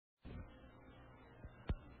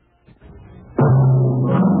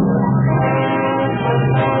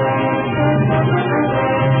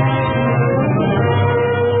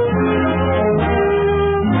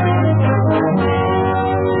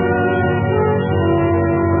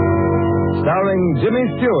starring Jimmy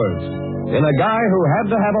Stewart in A Guy Who Had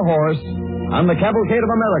to Have a Horse on the Cavalcade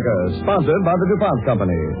of America, sponsored by the DuPont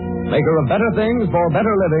Company, maker of better things for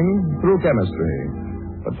better living through chemistry.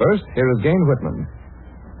 But first, here is Gane Whitman.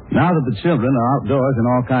 Now that the children are outdoors in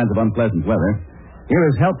all kinds of unpleasant weather, here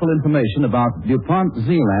is helpful information about DuPont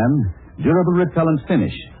Zealand Durable Repellent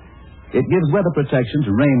Finish. It gives weather protection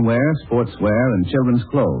to rainwear, sportswear, and children's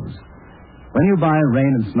clothes. When you buy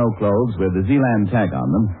rain and snow clothes with the Zealand tag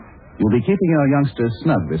on them, you'll be keeping your youngsters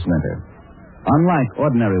snug this winter. Unlike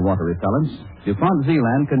ordinary water repellents, DuPont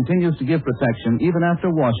Zealand continues to give protection even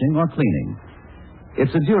after washing or cleaning.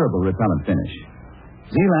 It's a durable repellent finish.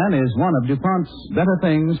 Zealand is one of DuPont's better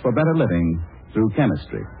things for better living through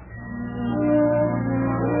chemistry.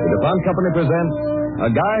 The DuPont Company presents A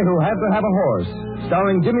Guy Who Had to Have a Horse,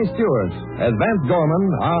 starring Jimmy Stewart as Vance Gorman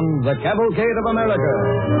on the Cavalcade of America.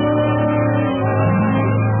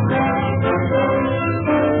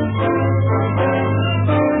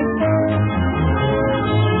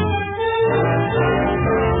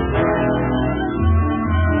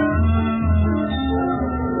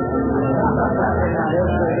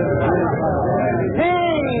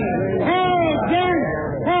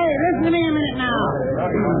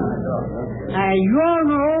 You all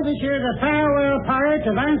know this here's a farewell party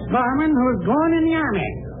to Vance Gorman, who's going in the Army.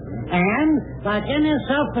 And, like any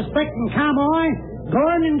self-respecting cowboy,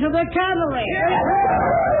 going into the cavalry.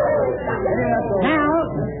 Now,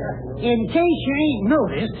 in case you ain't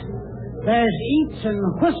noticed, there's eats and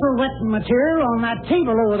whistle-wetting material on that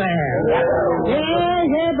table over there.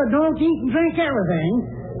 Yeah, but don't eat and drink everything.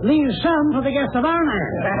 Leave some for the guest of honor.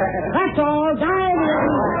 That's all. Dive in.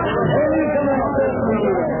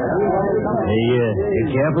 Hey,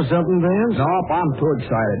 you care for something, Vance? Nope, I'm too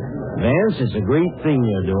excited. Vance, it's a great thing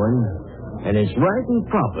you're doing. And it's right and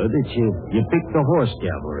proper that you pick the horse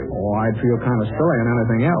cavalry. Oh, I'd feel kind of silly on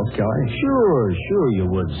anything else, Kelly. Sure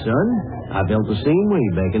you would, son. I felt the same way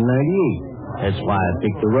back in '98. That's why I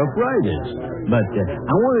picked the Rough Riders. But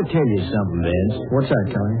I want to tell you something, Vance. What's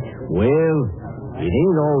that, Kelly? Well, it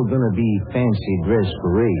ain't all going to be fancy dress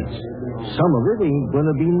parades. Some of it ain't going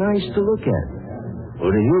to be nice to look at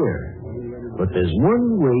or to hear. But there's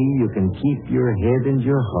one way you can keep your head and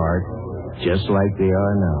your heart just like they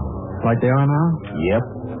are now. Like they are now? Yep.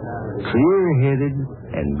 Clear-headed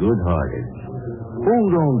and good-hearted.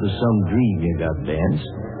 Hold on to some dream you got, Vance.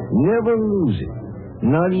 Never lose it.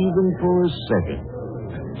 Not even for a second.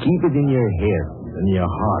 Keep it in your head and your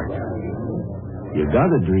heart. You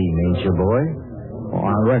got a dream, ain't you, boy? Oh,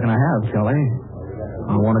 I reckon I have, Kelly.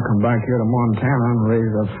 I want to come back here to Montana and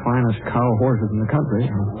raise the finest cow horses in the country.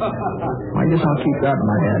 I guess I'll keep that in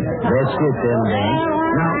my head. That's it, then, Vance.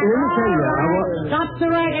 Now, let me tell you, Stop the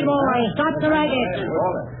racket, boys. Stop the racket.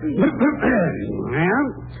 Well,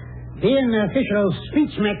 being the official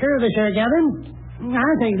speechmaker of this here gathering,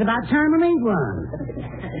 I think it's about time we made one.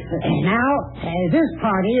 Now, this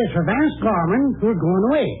party is for Vance Gorman, who's going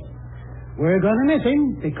away. We're going to miss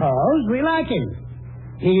him because we like him.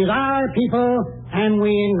 He's our people, and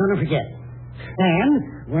we ain't going to forget.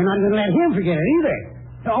 And we're not going to let him forget it either.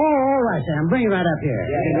 Oh, all right, Sam. Bring it right up here.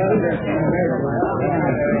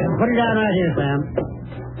 Put it down right here, Sam.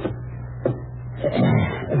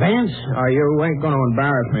 Vance? You ain't going to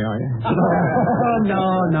embarrass me, are you?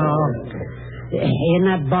 Oh, no. In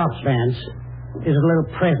that box, Vance, is a little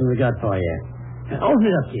present we got for you. Open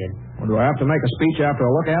it up, kid. Well, do I have to make a speech after I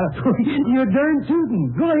look at it? You're darn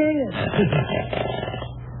tootin'. Go ahead.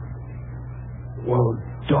 Well,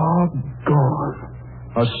 doggone.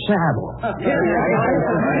 A saddle.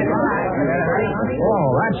 Oh,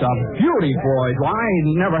 that's a beauty, boys. Well, I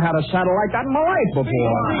ain't never had a saddle like that in my life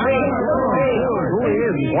before.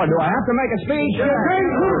 What, do I have to make a speech?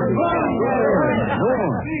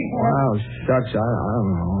 Well, shucks, I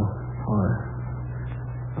don't know.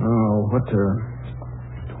 I don't know what to...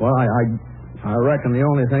 Well, I reckon the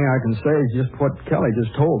only thing I can say is just what Kelly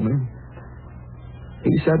just told me.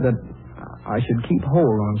 He said that I should keep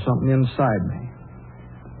hold on something inside me.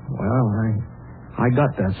 Well, I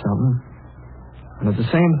got that something. And it's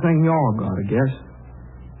the same thing y'all got, I guess.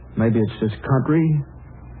 Maybe it's this country,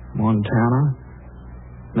 Montana.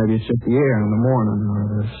 Maybe it's just the air in the morning or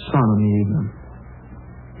the sun in the evening.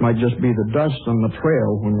 Might just be the dust on the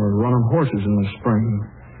trail when we're running horses in the spring.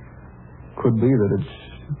 Could be that it's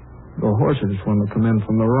the horses when they come in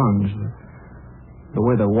from the runs. The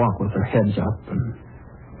way they walk with their heads up and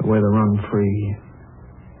the way they run free.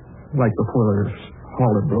 Like before their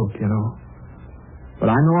halter broke, you know. But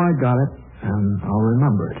I know I got it, and I'll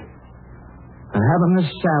remember it. And having this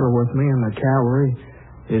saddle with me in the cavalry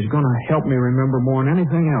is going to help me remember more than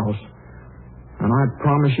anything else. And I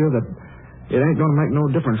promise you that it ain't going to make no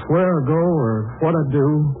difference where I go or what I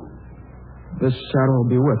do. This saddle will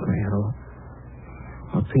be with me. It'll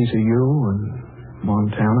a piece of you and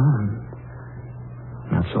Montana, and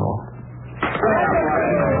that's all.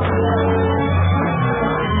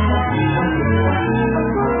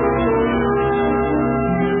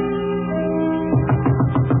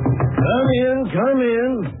 Come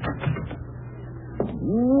in.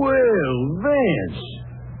 Well, Vance,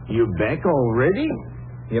 you back already?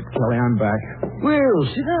 Yep, Kelly, I'm back. Well,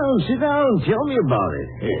 sit down. Tell me about it.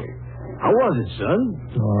 How was it, son?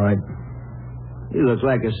 All right. You look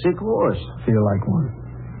like a sick horse. Feel like one.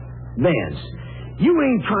 Vance, you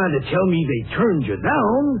ain't trying to tell me they turned you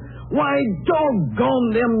down. Why,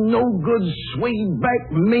 doggone them no-good sway-back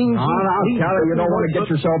mangy... Now, Kelly, you don't want to get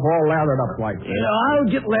yourself all lathered up like that. Yeah, I'll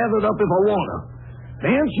get lathered up if I want to.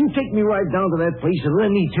 Vance, you take me right down to that place and let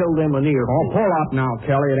me tell them an ear. Oh, pull up now,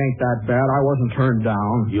 Kelly. It ain't that bad. I wasn't turned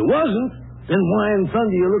down. You wasn't? Then why in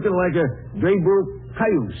thunder you looking like a Greybull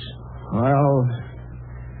cayuse? Well,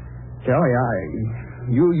 Kelly,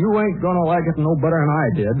 you ain't gonna like it no better than I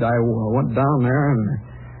did. I went down there and...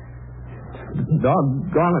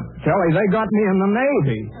 Doggone it, Kelly, they got me in the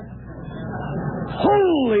Navy.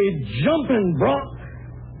 Holy jumping brought...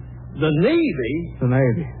 The Navy? The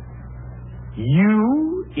Navy.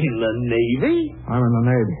 You in the Navy? I'm in the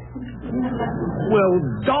Navy. Well,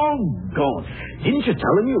 doggone. Didn't you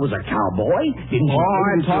tell him you was a cowboy? Didn't you? Oh,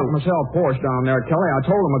 I talked myself hoarse down there, Kelly. I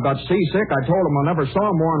told him I got seasick. I told him I never saw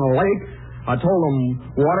more in the lake. I told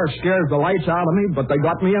them water scares the lights out of me, but they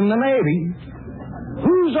got me in the Navy.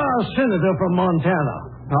 Who's our senator from Montana?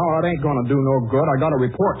 Oh, it ain't going to do no good. I got a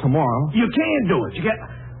report tomorrow. You can't do it.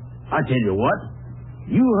 I tell you what.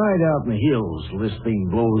 You hide out in the hills till this thing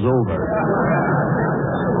blows over.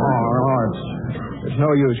 It's no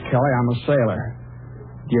use, Kelly. I'm a sailor.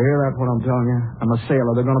 Do you hear that, what I'm telling you? I'm a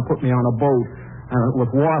sailor. They're going to put me on a boat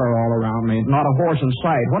with water all around me. Not a horse in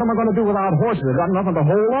sight. What am I going to do without horses? I've got nothing to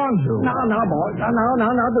hold on to. No, boy. No.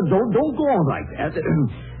 Don't go on like that.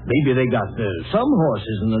 Maybe they got some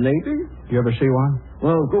horses in the Navy. You ever see one?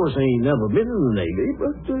 Well, of course, I ain't never been in the Navy,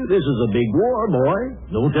 but this is a big war, boy.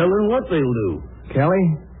 No telling what they'll do. Kelly,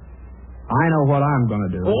 I know what I'm going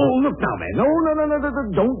to do. Oh, look now, man. No.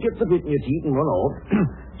 Don't get the bit in your teeth and run off.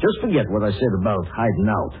 Just forget what I said about hiding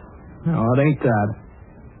out. No, it ain't that.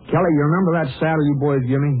 Kelly, you remember that saddle you boys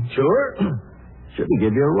give me? Sure. Shouldn't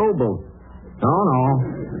give you a rowboat. No.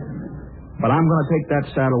 But I'm going to take that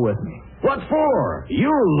saddle with me. What for?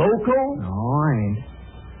 You're local? No, I ain't.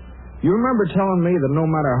 You remember telling me that no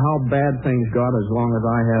matter how bad things got, as long as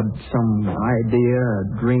I had some idea,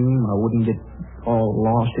 a dream, I wouldn't get all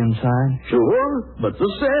lost inside? Sure, but the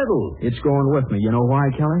saddle. It's going with me. You know why,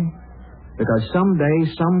 Kelly? Because someday,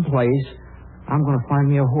 someplace, I'm going to find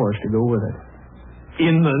me a horse to go with it.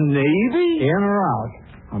 In the Navy? In or out,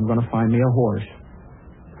 I'm going to find me a horse.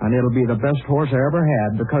 And it'll be the best horse I ever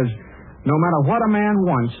had, because no matter what a man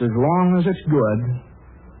wants, as long as it's good,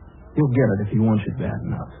 he'll get it if he wants it bad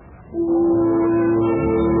enough.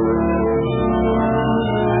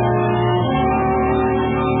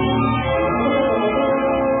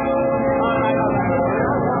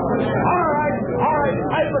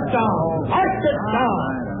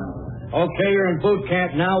 Okay, you're in boot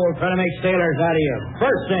camp now. We'll try to make sailors out of you.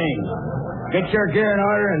 First thing, get your gear in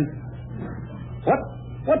order and...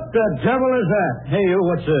 What the devil is that? Hey, you,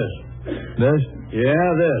 what's this? This?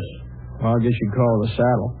 Yeah, this. Well, I guess you'd call it a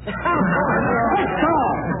saddle.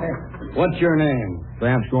 What's your name?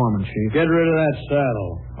 Vance Gorman, Chief. Get rid of that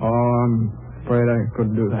saddle. Oh, I'm afraid I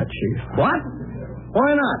couldn't do that, Chief. What?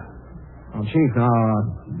 Why not? Well, Chief, now,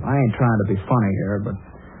 I ain't trying to be funny here, but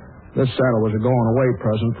this saddle was a going-away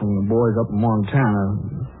present from the boys up in Montana.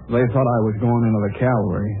 They thought I was going into the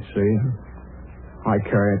cavalry, see? I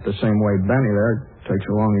carry it the same way Benny there takes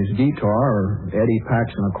along his guitar, or Eddie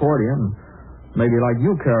packs an accordion. Maybe like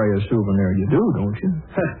you carry a souvenir. You do, don't you?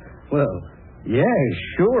 Well, yeah,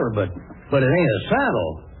 sure, but it ain't a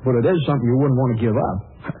saddle. But it is something you wouldn't want to give up.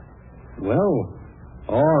 Well,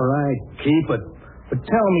 all right, keep it. But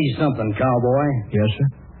tell me something, cowboy. Yes, sir?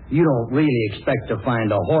 You don't really expect to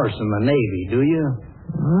find a horse in the Navy, do you?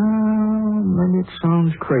 Well, maybe it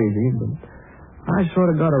sounds crazy, but I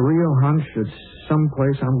sort of got a real hunch that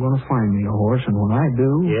someplace I'm going to find me a horse, and when I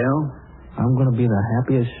do... Yeah? I'm going to be the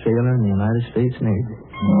happiest sailor in the United States Navy.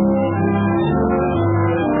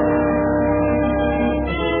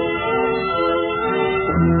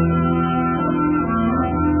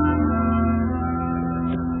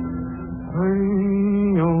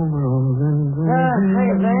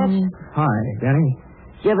 Hey, Vance. Hi, Danny.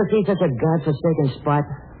 You ever see such a godforsaken spot?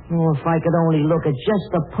 Oh, if I could only look at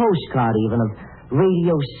just a postcard even of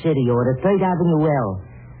Radio City or the 3rd Avenue L.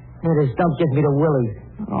 This dump gives me the willies.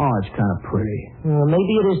 Oh, it's kind of pretty.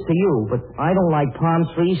 Maybe it is to you, but I don't like palm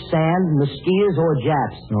trees, sand, mosquitoes, or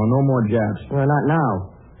Japs. No more Japs. Not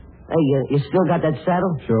now. Hey, you still got that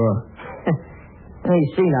saddle? Sure. Hey,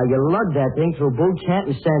 see, now, you lugged that thing through boot camp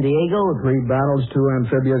in San Diego. 3 battles, 2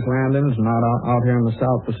 amphibious landings, not out here in the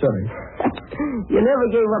South Pacific. You never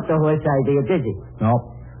gave up the horse idea, did you? No.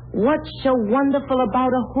 What's so wonderful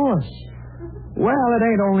about a horse? Well, it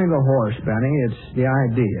ain't only the horse, Benny. It's the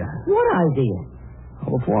idea. What idea?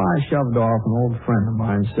 Before I shoved off, an old friend of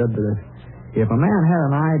mine said that if a man had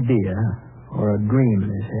an idea or a dream in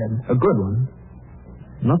his head, a good one,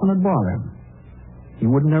 nothing would bother him. He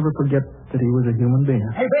would never forget that he was a human being.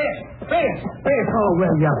 Hey, Vance! Oh,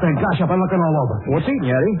 well, yeah, thank gosh, I've been looking all over. What's eating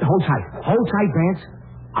you, Eddie? Hold tight, Vance.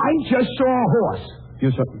 I just saw a horse. You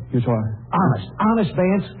saw Honest,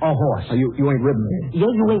 Vance, a horse. You ain't ridden me. Yeah,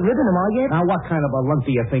 you ain't ribbing him, are you? Now, what kind of a lunk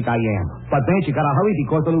do you think I am? But, Vance, you gotta hurry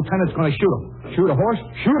because the lieutenant's gonna shoot him. Shoot a horse?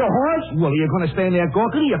 Shoot a horse? Well, are you gonna stand there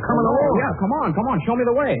gawking? You're coming along. Yeah, come on, show me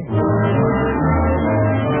the way.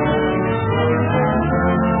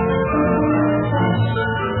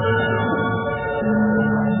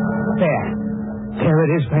 There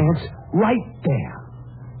it is, Vance. Right there.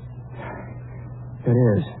 It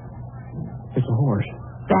is. It's a horse.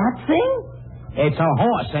 That thing? It's a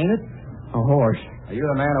horse, ain't it? A horse. Are you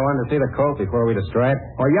the man who wanted to see the colt before we destroy it?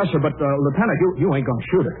 Oh, yes, sir, but, Lieutenant, you ain't gonna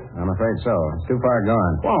shoot it. I'm afraid so. It's too far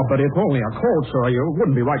gone. Well, but it's only a colt, sir. You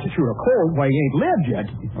wouldn't be right to shoot a colt while he ain't lived yet.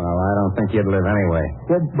 Well, I don't think you'd live anyway.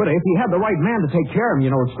 Well, but if he had the right man to take care of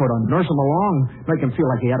him, sort of nurse him along, make him feel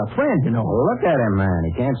like he had a friend, Well, look at him, man.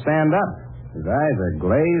 He can't stand up. His eyes are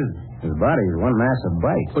glazed. His body's one mass of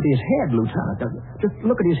bites. But his head, Lieutenant, just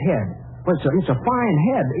look at his head. But it's a fine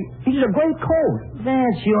head. He's a great colt.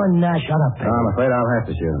 Vance, you're not. Shut up, I'm afraid I'll have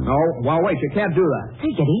to shoot him. No, well, wait, you can't do that.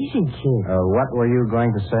 Take it easy, kid. What were you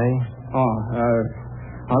going to say?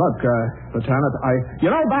 Look, Lieutenant,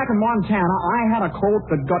 back in Montana, I had a colt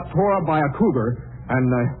that got tore up by a cougar,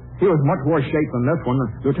 and he was much worse shape than this one.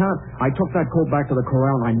 Lieutenant, I took that colt back to the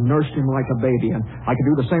corral, and I nursed him like a baby, and I can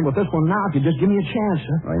do the same with this one now if you just give me a chance,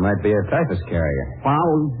 sir. Well, he might be a typhus carrier.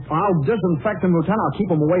 I'll disinfect him, Lieutenant. I'll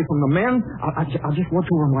keep him away from the men. I'll just watch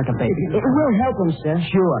over him like a baby. It will help him, sir.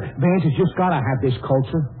 Sure. Vance has just gotta have this colt,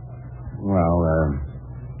 sir. Well,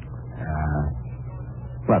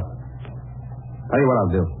 look. Tell you what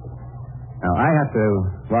I'll do. Now, I have to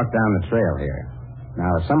walk down the trail here. Now,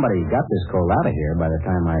 if somebody got this colt out of here by the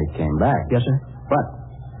time I came back. Yes, sir. But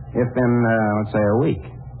if in, let's say, a week,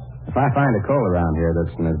 if I find a colt around here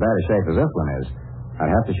that's in as bad a shape as this one is,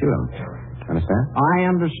 I'd have to shoot him. Understand? I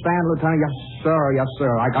understand, Lieutenant. Yes,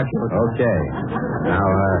 sir. I got you, Lieutenant. Okay. Now,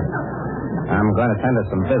 I'm going to tend to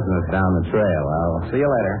some business down the trail. I'll see you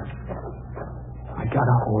later. I got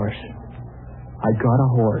a horse.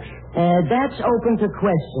 That's open to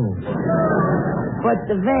questions. But,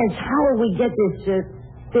 Vance, how will we get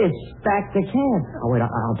this back to camp? Oh, wait,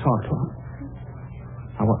 I'll talk to him.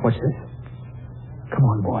 What's this? Come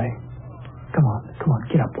on, boy. Come on,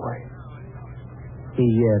 get up, boy.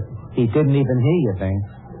 He didn't even hear you, Vance.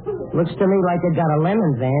 Looks to me like it got a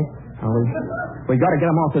lemon, Vance. We got to get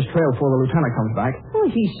him off this trail before the lieutenant comes back. Oh,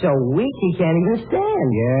 he's so weak he can't even stand.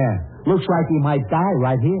 Yeah. Looks like he might die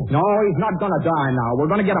right here. No, he's not going to die now. We're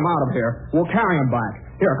going to get him out of here. We'll carry him back.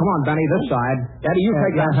 Here, come on, Benny, this side. Eddie, you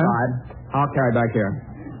take that side. I'll carry back here.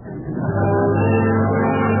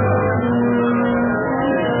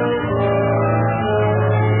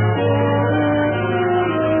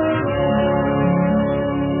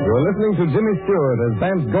 You're listening to Jimmy Stewart as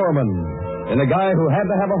Vance Gorman in A Guy Who Had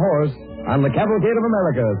to Have a Horse on the Cavalcade of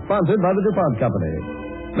America, sponsored by the DuPont Company.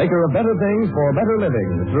 Maker of better things for better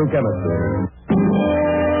living through chemistry.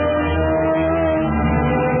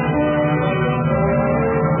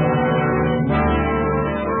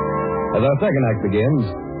 As our second act begins,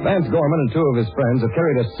 Vance Gorman and two of his friends have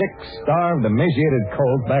carried a sick, starved, emaciated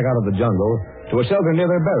colt back out of the jungle to a shelter near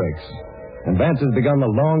their barracks. And Vance has begun the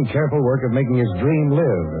long, careful work of making his dream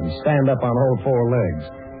live and stand up on all four legs.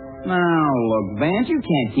 Now, look, Vance, you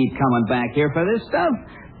can't keep coming back here for this stuff.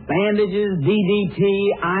 Bandages, DDT,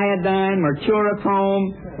 iodine,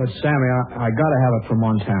 mercurochrome. But, Sammy, I got to have it for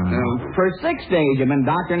Montana. For 6 days you've been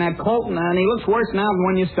doctoring that colt, and he looks worse now than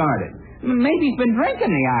when you started. Maybe he's been drinking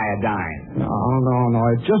the iodine. No.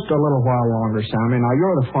 It's just a little while longer, Sammy. Now,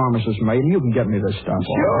 you're the pharmacist's mate, and you can get me this stuff.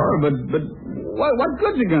 Sure, but what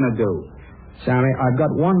good's it going to do? Sammy, I've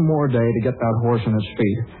got one more day to get that horse on his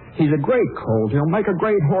feet. He's a great colt. He'll make a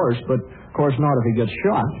great horse, but, of course, not if he gets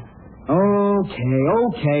shot.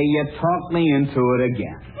 Okay, you talked me into it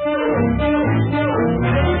again.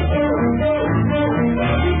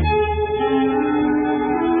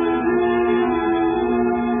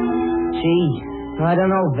 Gee, I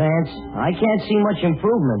don't know, Vance. I can't see much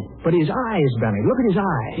improvement. But his eyes, Benny. Look at his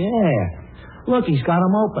eyes. Yeah. Look, he's got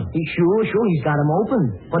them open. Sure, he's got him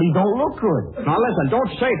open. But he don't look good. Now, listen,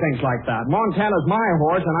 don't say things like that. Montana's my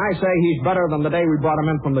horse, and I say he's better than the day we brought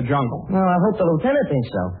him in from the jungle. Well, I hope the lieutenant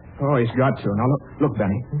thinks so. Oh, he's got to. Now, look,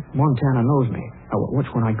 Benny. Montana knows me. Now,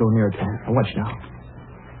 watch when I go near to him. Now, watch now.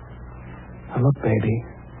 Now, look, baby.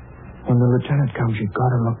 When the lieutenant comes, you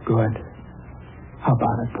gotta look good. How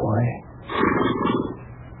about it, boy?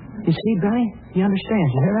 You see, Benny? He understands.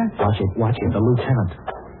 You hear that? Watch it. The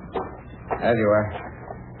lieutenant. There you are.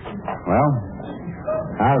 Well,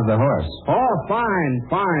 how's the horse? Oh,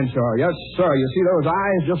 fine, sir. Yes, sir. You see those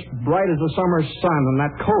eyes just bright as the summer sun, and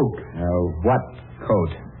that coat. What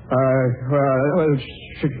coat? It was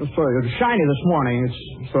shiny this morning.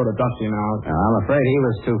 It's sort of dusty now. I'm afraid he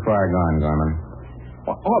was too far gone, Gorman.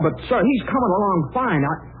 Oh, but, sir, he's coming along fine.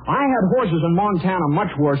 I had horses in Montana much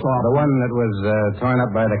worse off. The one that was torn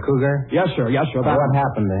up by the cougar? Yes, sir. What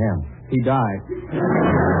happened to him? He died.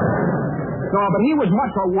 No, but he was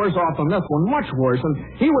much worse off than this one, much worse. And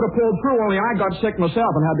he would have pulled through, only I got sick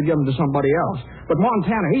myself and had to give him to somebody else. But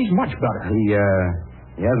Montana, he's much better. He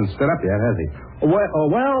hasn't stood up yet, has he?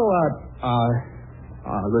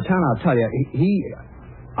 Lieutenant, I'll tell you,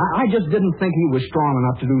 I just didn't think he was strong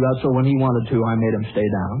enough to do that, so when he wanted to, I made him stay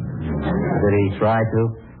down. Did he try to?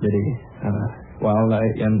 Did he?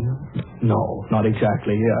 No, not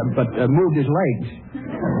exactly, but moved his legs.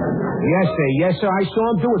 Yes, sir, I saw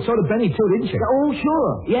him do it. So did Benny, too, didn't you? Oh, sure.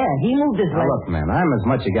 Yeah, he moved his legs. Look, man, I'm as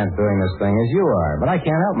much against doing this thing as you are, but I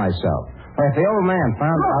can't help myself. If the old man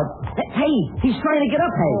found out... Hey, he's trying to get up,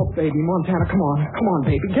 hey. Oh, baby, Montana, come on,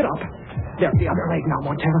 baby, get up. There, the other leg now,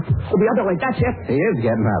 Montana. Oh, the other leg, that's it. He is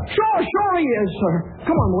getting up. Sure he is, sir.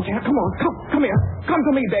 Come on, Montana, come on. Come here. Come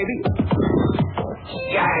to me, baby.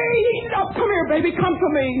 Yay! Up, come here, baby, come to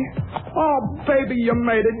me. Oh, baby, you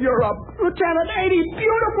made it. You're up. Lieutenant, ain't he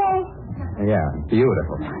beautiful? Yeah,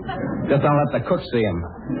 beautiful. Just don't let the cook see him.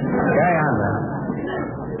 Carry on, then.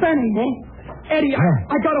 Benny, Eddie,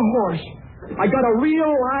 I got a horse. I got a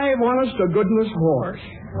real, live, honest-to-goodness horse.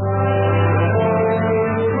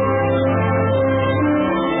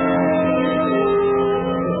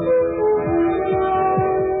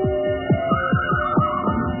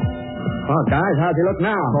 Oh, guys, how's he look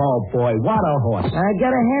now? Oh, boy, what a horse. I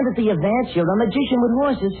gotta hand it to you, Vance. You're a magician with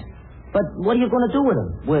horses. But what are you going to do with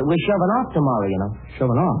him? We're shoving off tomorrow, you know.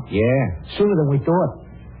 Shoving off? Yeah, sooner than we thought.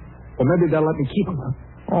 Well, maybe they'll let me keep him, huh?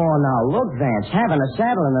 Oh, now, look, Vance, having a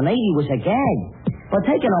saddle in the Navy was a gag. But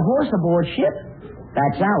taking a horse aboard ship,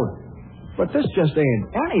 that's out. But this just ain't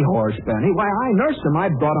any horse, Benny. Why, I nursed him.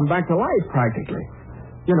 I brought him back to life, practically.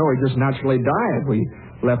 You know, he just naturally died. We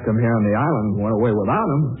left him here on the island and went away without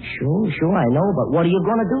him. Sure, I know. But what are you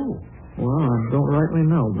going to do? Well, I don't rightly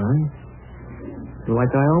know, Benny.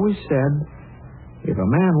 Like I always said, if a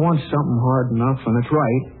man wants something hard enough and it's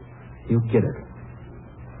right, he'll get it.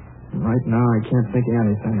 And right now, I can't think of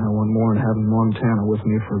anything I want more than having Montana with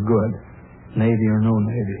me for good, Navy or no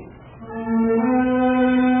Navy.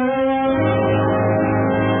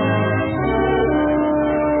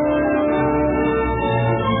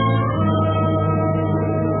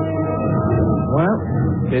 Well,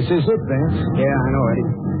 this is it, Vance. Yeah, I know, Eddie.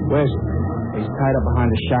 Where's he? He's tied up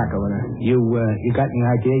behind the shack over there. You got any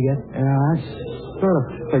idea yet? Yeah, I sort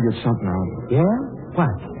of figured something out. Yeah?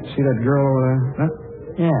 What? See that girl over there?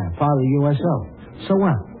 Huh? Yeah, father USO. So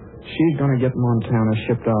what? She's gonna get Montana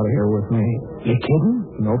shipped out of here with me. You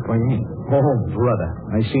kidding? Nope, I ain't. Oh, brother.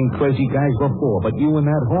 I've seen crazy guys before, but you and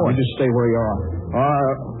that horse. You just stay where you are.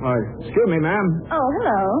 Excuse me, ma'am. Oh,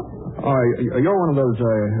 hello. You're one of those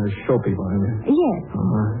show people, aren't you? Yes.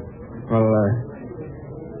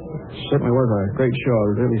 Certainly was a great show.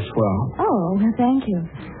 It was really swell. Oh, thank you.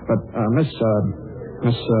 But, Miss...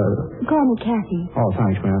 Call me Kathy. Oh,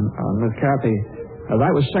 thanks, ma'am. Miss Kathy, as I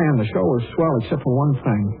was saying, the show was swell except for one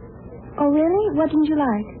thing. Oh, really? What didn't you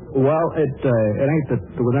like? Well, it ain't that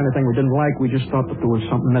there was anything we didn't like. We just thought that there was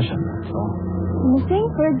something missing, that's all. Missing,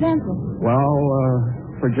 for example? Well,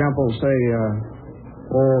 for example, say,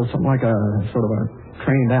 something like a sort of a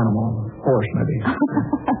trained animal. Horse, maybe.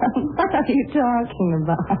 What are you talking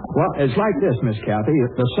about? Well, it's like this, Miss Kathy.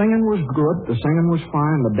 The singing was good. The singing was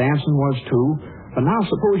fine. The dancing was, too. But now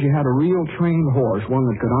suppose you had a real trained horse, one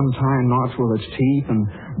that could untie knots with its teeth and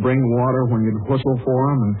bring water when you'd whistle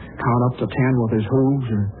for him and count up to 10 with his hooves.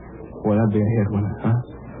 Boy, that'd be a hit, wouldn't it,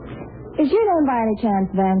 huh? Is your name by any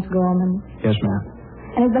chance Vance Gorman? Yes,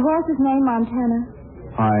 ma'am. And is the horse's name Montana?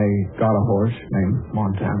 I got a horse named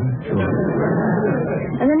Montana, sure.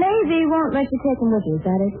 And the Navy won't let you take him with you, is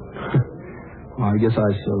that it? I guess I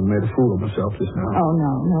sort of made a fool of myself just now. Oh,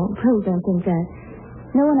 no. Please don't think that.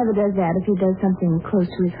 No one ever does that if he does something close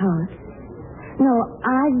to his heart. No,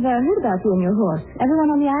 I've heard about you and your horse. Everyone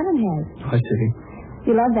on the island has. I see.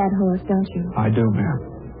 You love that horse, don't you? I do, ma'am.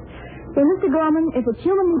 Well, Mr. Gorman, if it's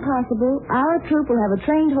humanly possible, our troop will have a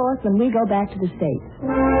trained horse when we go back to the States.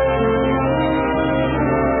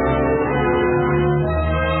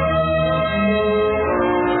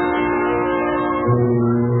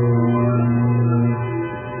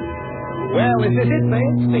 Well, is this it,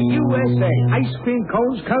 Vance? The USA. Ice cream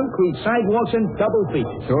cones, concrete sidewalks, and double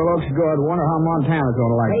features. Sure looks good. Wonder how Montana's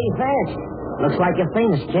going to like it. Hey, Vance. Looks like you're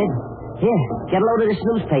famous, kid. Here, get a load of this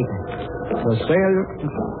newspaper. The sailor...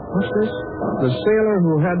 What's this? The sailor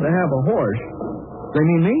who had to have a horse. They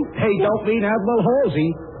mean me? Hey, don't mean Admiral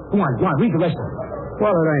Halsey. Go on, read the rest of it.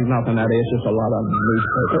 Well, it ain't nothing, that is. Just a lot of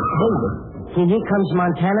newspaper. Here comes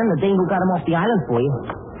Montana and the dame who got him off the island for you.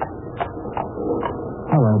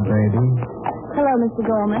 Hello, baby. Hello, Mr.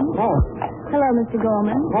 Gorman. Oh. Hello, Mr.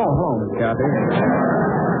 Gorman. Hello, Miss Kathy.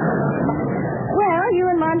 Well, you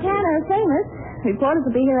and Montana are famous. Reporters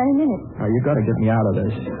will be here any minute. Now, you got to get me out of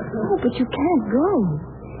this. Oh, but you can't go.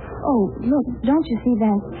 Oh, look, don't you see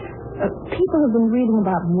that? People have been reading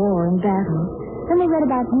about war and battle. Then they read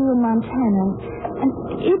about you and Montana. And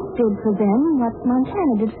it did for them what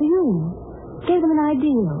Montana did for you. Gave them an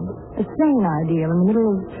ideal. A sane ideal in the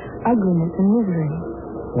middle of ugliness and misery.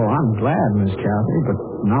 Well, I'm glad, Miss Kathy, but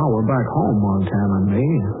now we're back home, Montana and me.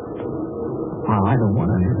 I don't want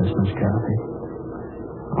any of this, Miss Kathy.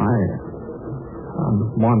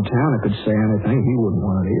 Montana could say anything. He wouldn't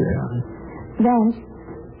want it either. Vance,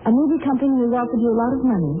 a movie company will offer you a lot of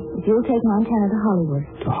money if you'll take Montana to Hollywood.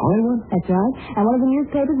 To Hollywood? That's right. And one of the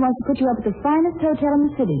newspapers wants to put you up at the finest hotel in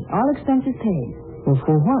the city. All expenses paid. Well,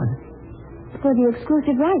 for what? For the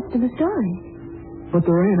exclusive rights to the story. But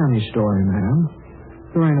there ain't any story, ma'am.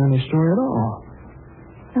 There ain't any story at all.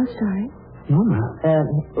 No story? No, ma'am.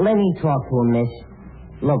 Let me talk to him, miss.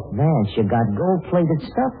 Look, Vance, you got gold-plated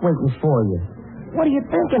stuff waiting for you. What are you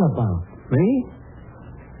thinking about? Me?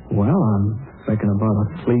 Well, I'm thinking about a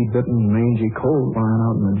flea-bitten, mangy colt lying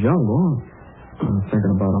out in the jungle. I'm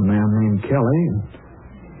thinking about a man named Kelly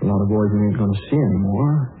and a lot of boys we ain't going to see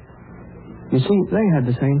anymore. You see, they had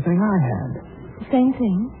the same thing I had. The same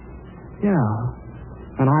thing? Yeah.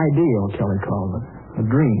 An ideal, Kelly called it. A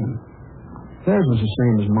dream. Theirs was the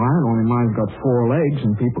same as mine, only mine's got 4 legs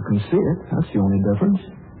and people can see it. That's the only difference.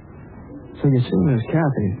 So you see, Miss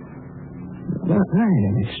Kathy, there ain't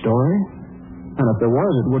any story. And if there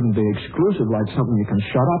was, it wouldn't be exclusive like something you can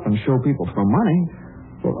shut up and show people for money.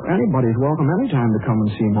 Well, anybody's welcome anytime to come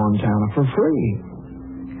and see Montana for free.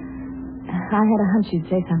 I had a hunch you'd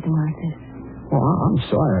say something like this. Well, I'm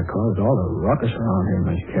sorry I caused all the ruckus around here,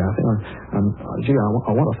 Miss Kathy. Gee,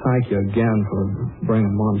 I want to thank you again for bringing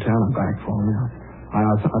Montana back for me. I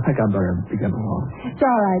think I'd better be getting along. It's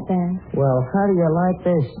all right, then. Well, how do you like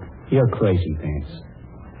this? You're crazy, Vance.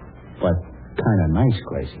 But kind of nice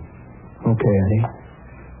crazy. Okay, Eddie.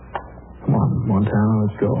 Come on, Montana,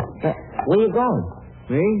 let's go. Where you going?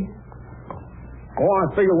 Me? Oh,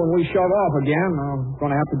 I figure when we shove off again, I'm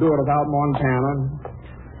going to have to do it without Montana.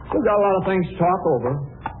 We've got a lot of things to talk over.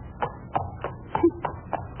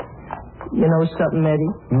 You know something,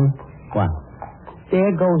 Eddie? What?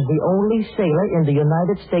 There goes the only sailor in the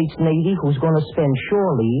United States Navy who's going to spend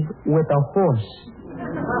shore leave with a horse.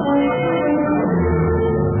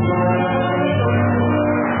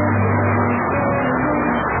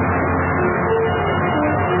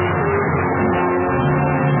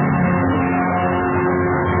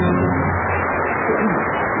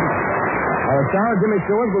 Our star, Jimmy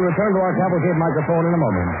Stewart, will return to our Cavalcade microphone in a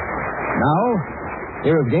moment. Now,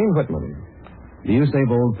 here is Gaines Whitman. Do you save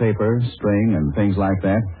old paper, string, and things like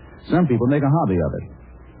that? Some people make a hobby of it.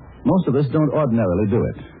 Most of us don't ordinarily do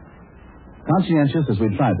it. Conscientious as we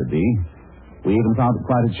tried to be, we even found it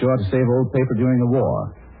quite a chore to save old paper during the war,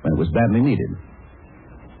 when it was badly needed.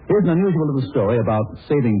 Here's an unusual little story about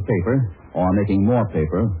saving paper, or making more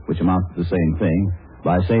paper, which amounts to the same thing,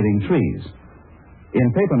 by saving trees.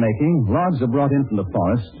 In paper making, logs are brought in from the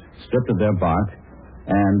forest, stripped of their bark,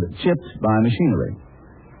 and chipped by machinery.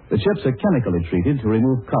 The chips are chemically treated to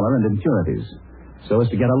remove color and impurities, so as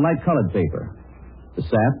to get a light-colored paper. The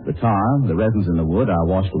sap, the tar, the resins in the wood are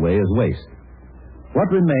washed away as waste.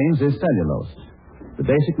 What remains is cellulose, the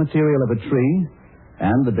basic material of a tree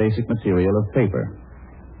and the basic material of paper.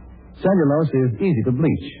 Cellulose is easy to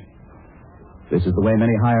bleach. This is the way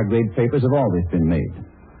many higher-grade papers have always been made.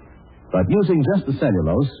 But using just the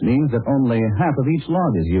cellulose means that only half of each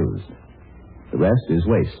log is used. The rest is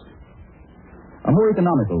waste. A more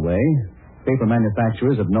economical way, paper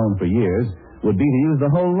manufacturers have known for years, would be to use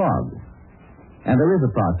the whole log. And there is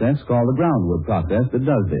a process called the groundwood process that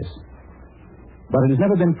does this. But it has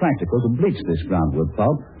never been practical to bleach this groundwood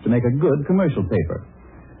pulp to make a good commercial paper.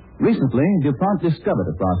 Recently, DuPont discovered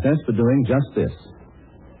a process for doing just this.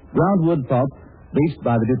 Groundwood pulp, bleached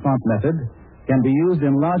by the DuPont method, can be used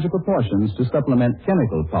in larger proportions to supplement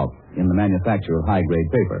chemical pulp in the manufacture of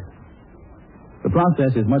high-grade paper. The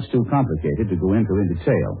process is much too complicated to go into in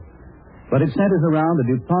detail, but it centers around a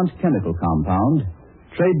DuPont chemical compound,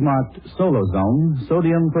 trademarked Solozone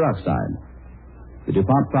sodium peroxide. The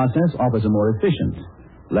DuPont process offers a more efficient,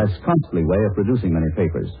 less costly way of producing many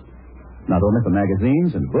papers, not only for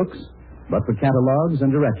magazines and books, but for catalogs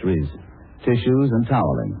and directories, tissues and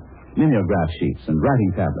toweling, mimeograph sheets and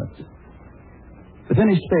writing tablets. The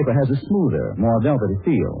finished paper has a smoother, more velvety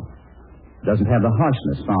feel. It doesn't have the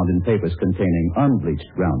harshness found in papers containing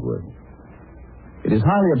unbleached groundwood. It is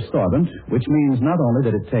highly absorbent, which means not only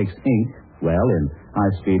that it takes ink, well, in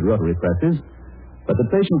high-speed rotary presses, but the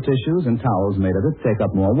facial tissues and towels made of it take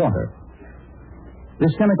up more water.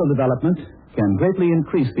 This chemical development can greatly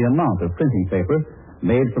increase the amount of printing paper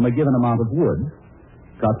made from a given amount of wood,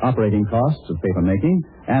 cut operating costs of paper making,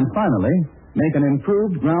 and finally, make an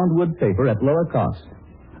improved groundwood paper at lower cost.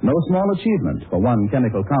 No small achievement for one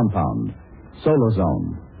chemical compound,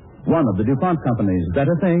 Solozone, one of the DuPont Company's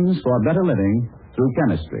better things for better living through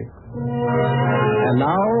chemistry. And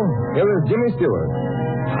now, here is Jimmy Stewart.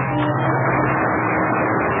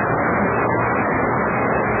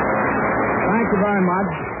 Thank you very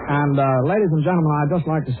much. And, ladies and gentlemen, I'd just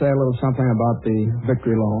like to say a little something about the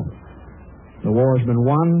victory loan. The war has been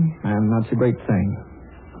won, and that's a great thing.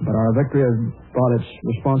 But our victory has brought its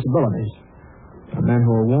responsibilities. There are men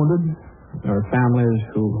who are wounded. There are families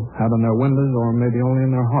who have in their windows, or maybe only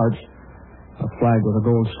in their hearts, a flag with a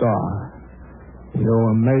gold star. We owe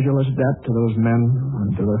a measureless debt to those men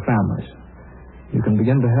and to their families. You can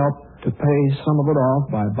begin to help to pay some of it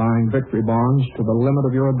off by buying victory bonds to the limit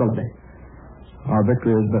of your ability. Our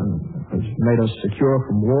victory has made us secure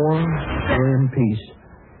from war, secure in peace.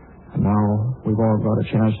 And now we've all got a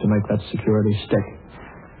chance to make that security stick.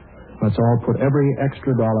 Let's all put every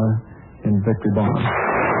extra dollar in victory bonds.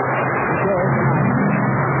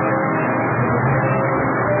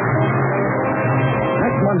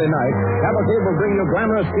 Next Monday night, Cavalcade will bring you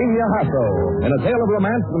glamorous Senior Hasso in a tale of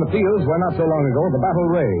romance from the fields where not so long ago the battle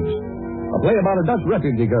raged. A play about a Dutch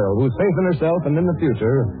refugee girl whose faith in herself and in the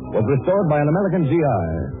future was restored by an American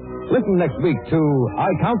GI. Listen next week to I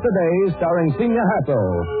Count the Days, starring Senior Hasso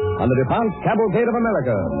on the DuPont Cavalcade of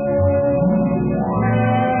America.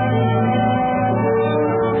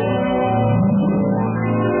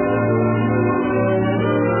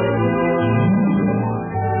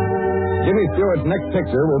 Jimmy Stewart's next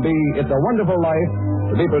picture will be It's a Wonderful Life,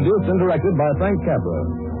 to be produced and directed by Frank Capra.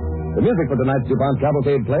 The music for tonight's DuPont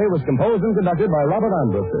Cavalcade play was composed and conducted by Robert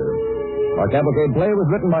Armbruster. Our Cavalcade play was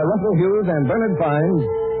written by Russell Hughes and Bernard Fines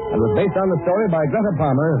and was based on the story by Greta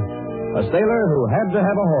Palmer, A Sailor Who Had to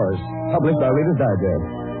Have a Horse, published by Reader's Digest.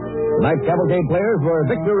 Tonight's Cavalcade players were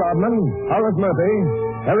Victor Rodman, Horace Murphy,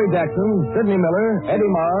 Harry Jackson, Sidney Miller,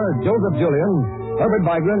 Eddie Marr, Joseph Julian, Herbert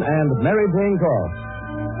Vigran, and Mary Jane Cross.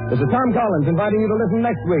 This is Tom Collins inviting you to listen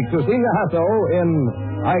next week to Senior Hasso in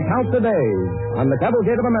I Count the Days on the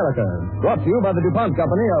Cavalcade of America, brought to you by the DuPont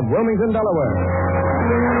Company of Wilmington, Delaware.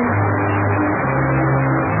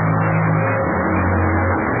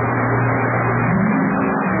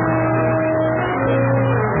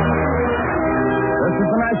 This is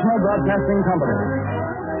the National Broadcasting Company.